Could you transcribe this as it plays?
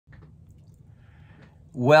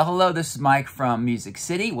Well, hello, this is Mike from Music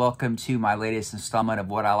City. Welcome to my latest installment of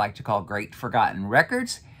what I like to call Great Forgotten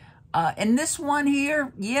Records. And this one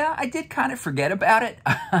here, yeah, I did kind of forget about it.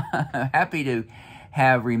 Happy to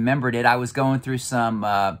have remembered it. I was going through some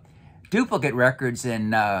duplicate records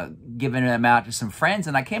and giving them out to some friends,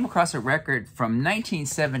 and I came across a record from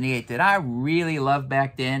 1978 that I really loved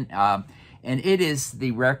back then. And it is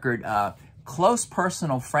the record Close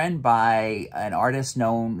Personal Friend by an artist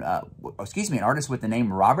known, an artist with the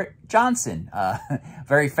name Robert Johnson.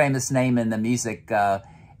 Very famous name in the music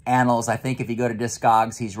annals. I think if you go to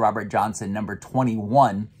Discogs, he's Robert Johnson, number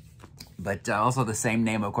 21. But also the same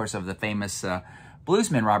name, of course, of the famous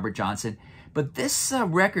bluesman Robert Johnson. But this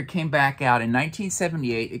record came back out in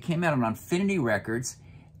 1978. It came out on Infinity Records.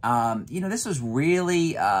 This was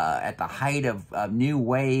really at the height of new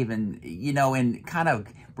wave and, and kind of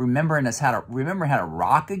remembering how to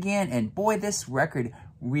rock again. And boy, this record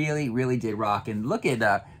really, really did rock. And look at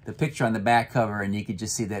the picture on the back cover, and you could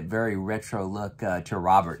just see that very retro look to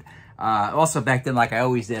Robert. Also back then, like I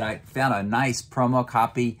always did, I found a nice promo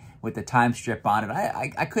copy with the time strip on it.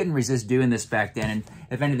 I couldn't resist doing this back then. And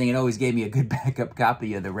if anything, it always gave me a good backup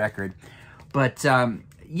copy of the record. But,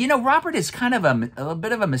 Robert is kind of a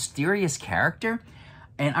bit of a mysterious character.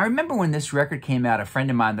 And I remember when this record came out, a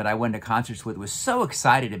friend of mine that I went to concerts with was so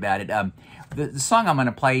excited about it. The song I'm going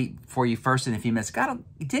to play for you first in a few minutes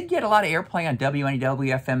it did get a lot of airplay on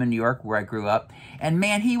WNEW-FM in New York, where I grew up. And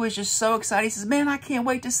man, he was just so excited. He says, man, I can't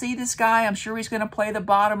wait to see this guy. I'm sure he's going to play the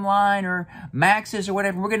Bottom Line or Max's or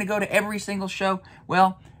whatever. We're going to go to every single show.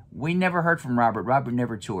 Well, we never heard from Robert. Robert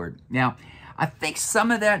never toured. Now, I think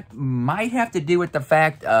some of that might have to do with the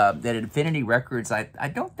fact that Infinity Records,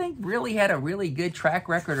 I don't think really had a really good track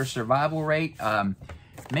record or survival rate.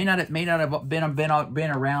 May not have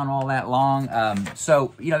been around all that long.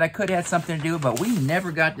 So that could have something to do with it, but we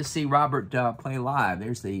never got to see Robert play live.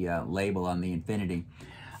 There's the label on the Infinity.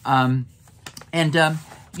 And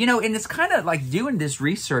it's kind of like doing this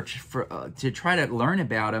research to try to learn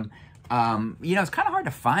about him. It's kind of hard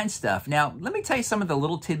to find stuff. Now, let me tell you some of the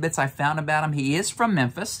little tidbits I found about him. He is from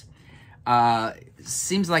Memphis.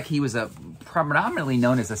 Seems like he was predominantly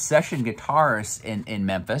known as a session guitarist in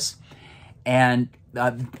Memphis. And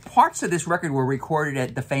parts of this record were recorded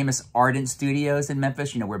at the famous Ardent Studios in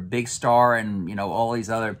Memphis, where Big Star and, all these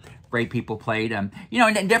other great people played. And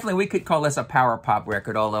definitely we could call this a power pop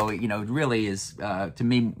record, although, it really is, to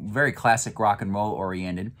me, very classic rock and roll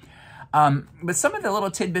oriented. But some of the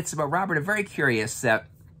little tidbits about Robert are very curious. That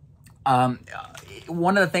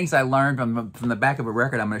one of the things I learned from the back of a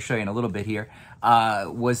record I'm going to show you in a little bit here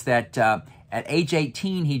was that at age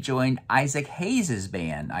 18 he joined Isaac Hayes'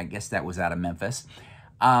 band. I guess that was out of Memphis.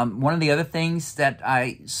 One of the other things that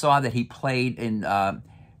I saw that he played in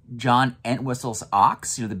John Entwistle's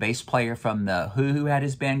Ox, the bass player from the who had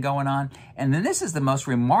his band going on. And then this is the most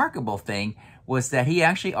remarkable thing, was that he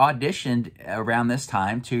actually auditioned around this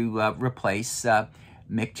time to replace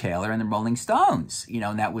Mick Taylor and the Rolling Stones,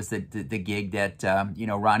 and that was the gig that,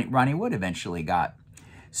 Ronnie Wood eventually got.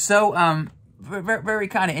 So, very, very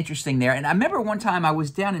kind of interesting there. And I remember one time I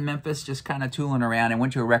was down in Memphis just kind of tooling around and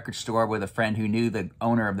went to a record store with a friend who knew the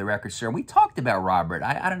owner of the record store. We talked about Robert.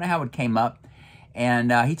 I don't know how it came up.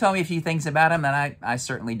 And he told me a few things about him that I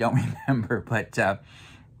certainly don't remember, but...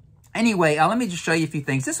 Anyway, let me just show you a few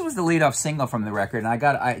things. This was the lead-off single from the record, and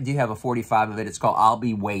I do have a 45 of it. It's called I'll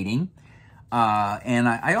Be Waiting. And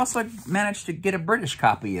I also managed to get a British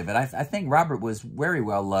copy of it. I think Robert was very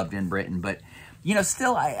well loved in Britain. But,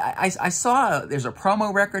 still, I saw there's a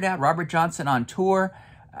promo record out, Robert Johnson on tour.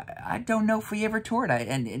 I don't know if he ever toured.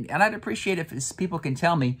 And I'd appreciate it if people can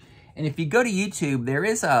tell me. And if you go to YouTube, there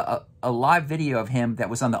is a live video of him that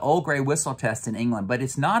was on the Old Grey Whistle Test in England. But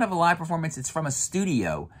it's not of a live performance. It's from a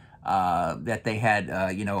studio that they had,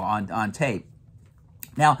 on tape.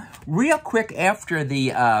 Now, real quick after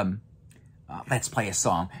the, let's play a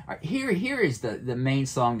song. All right, here is the main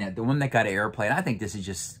song, the one that got airplay. And I think this is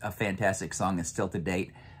just a fantastic song that's still to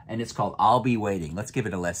date. And it's called I'll Be Waiting. Let's give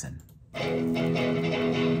it a listen.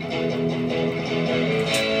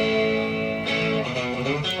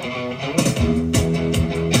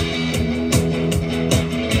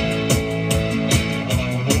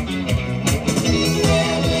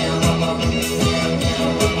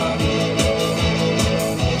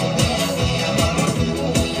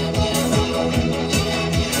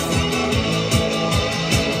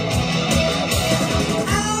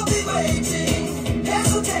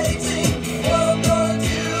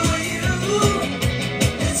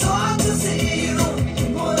 It's hard to see you,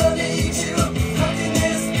 what I need you. How can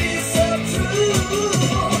this be so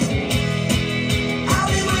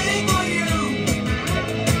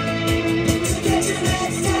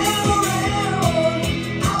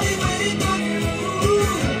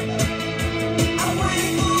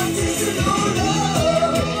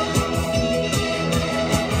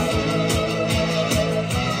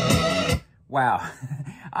Wow.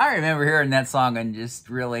 I remember hearing that song and just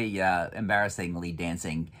really embarrassingly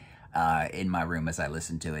dancing in my room as I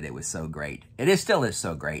listened to it. It was so great. Still is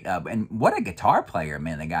so great. And what a guitar player,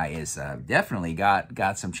 man. The guy is definitely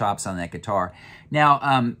got some chops on that guitar.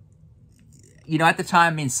 Now, you know, at the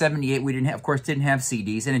time in '78, we didn't have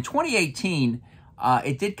CDs. And in 2018,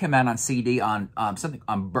 it did come out on CD on something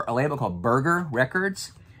on a label called Burger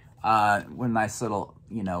Records. One nice little,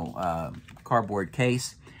 you know, cardboard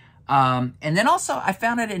case. And then also, I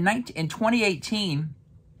found it in 2018,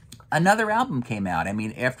 another album came out. I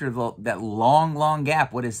mean, after that long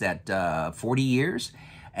gap, what is that, 40 years?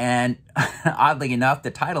 And oddly enough,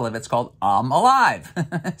 the title of it's called I'm Alive.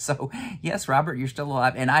 So, yes, Robert, you're still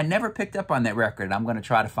alive. And I never picked up on that record. I'm going to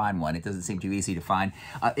try to find one. It doesn't seem too easy to find.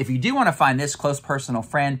 If you do want to find this, Close Personal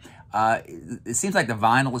Friend, it seems like the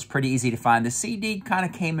vinyl was pretty easy to find. The CD kind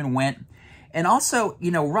of came and went. And also,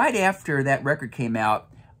 you know, right after that record came out,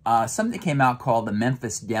 something came out called the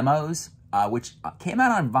Memphis Demos, which came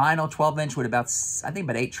out on vinyl, 12-inch with about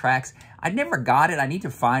 8 tracks. I never got it. I need to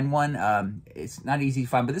find one. It's not easy to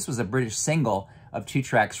find, but this was a British single of 2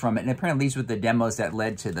 tracks from it. And apparently these were the demos that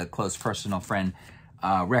led to the Close Personal Friend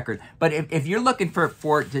record. But if you're looking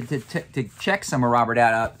to check some of Robert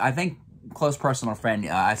out, I think Close Personal Friend,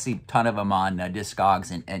 I see a ton of them on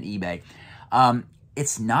Discogs and eBay.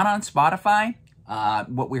 It's not on Spotify.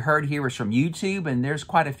 What we heard here was from YouTube, and there's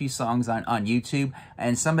quite a few songs on YouTube,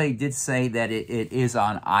 and somebody did say that it is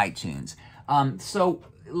on iTunes. So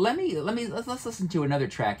let's listen to another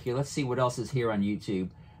track here. Let's see what else is here on YouTube.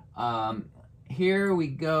 Here we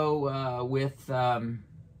go with what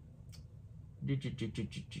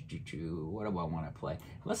do I want to play?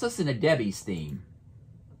 Let's listen to Debbie's theme.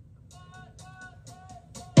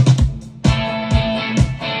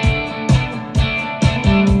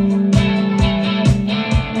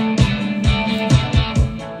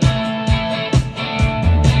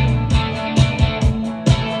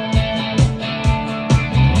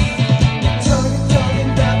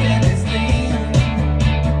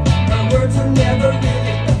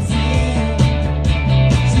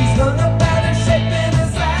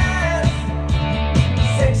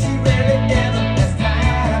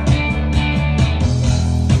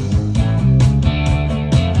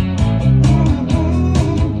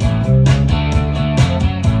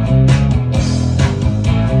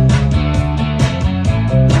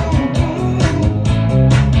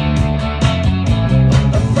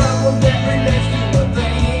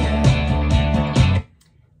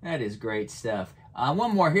 That is great stuff.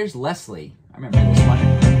 One more. Here's Leslie. I remember this one.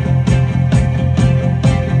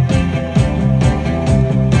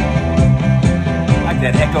 I like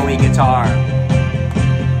that echoey guitar.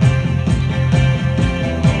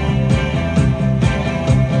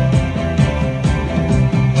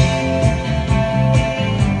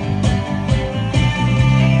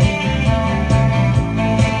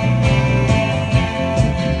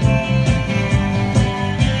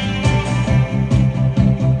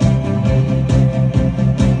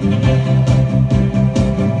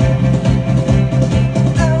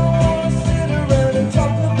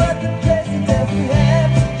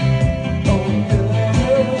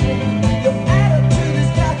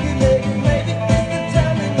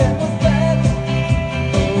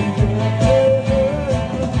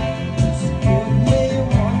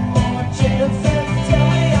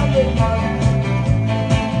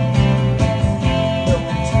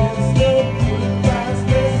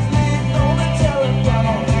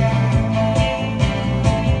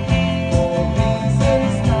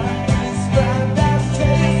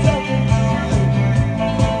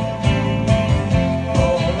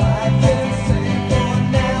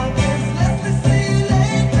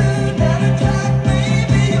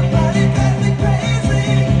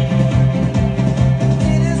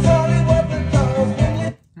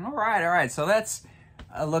 So that's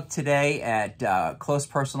a look today at Close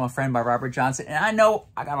Personal Friend by Robert Johnson. And I know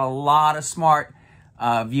I got a lot of smart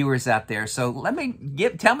viewers out there. So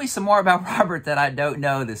tell me some more about Robert that I don't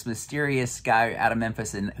know, this mysterious guy out of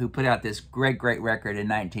Memphis and who put out this great record in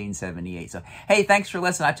 1978. So, hey, thanks for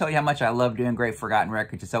listening. I tell you how much I love doing Great Forgotten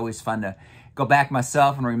Records. It's always fun to go back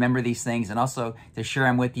myself and remember these things and also to share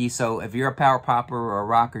them with you. So if you're a power popper or a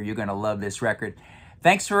rocker, you're going to love this record.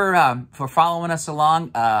 Thanks for following us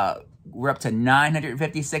along. We're up to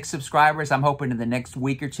 956 subscribers. I'm hoping in the next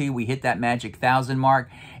week or two we hit that magic 1,000 mark.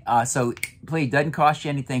 So please, it doesn't cost you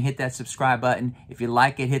anything. Hit that subscribe button. If you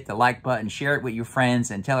like it, hit the like button. Share it with your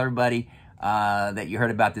friends and tell everybody that you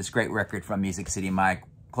heard about this great record from Music City. My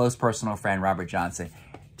close personal friend, Robert Johnson.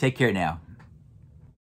 Take care now.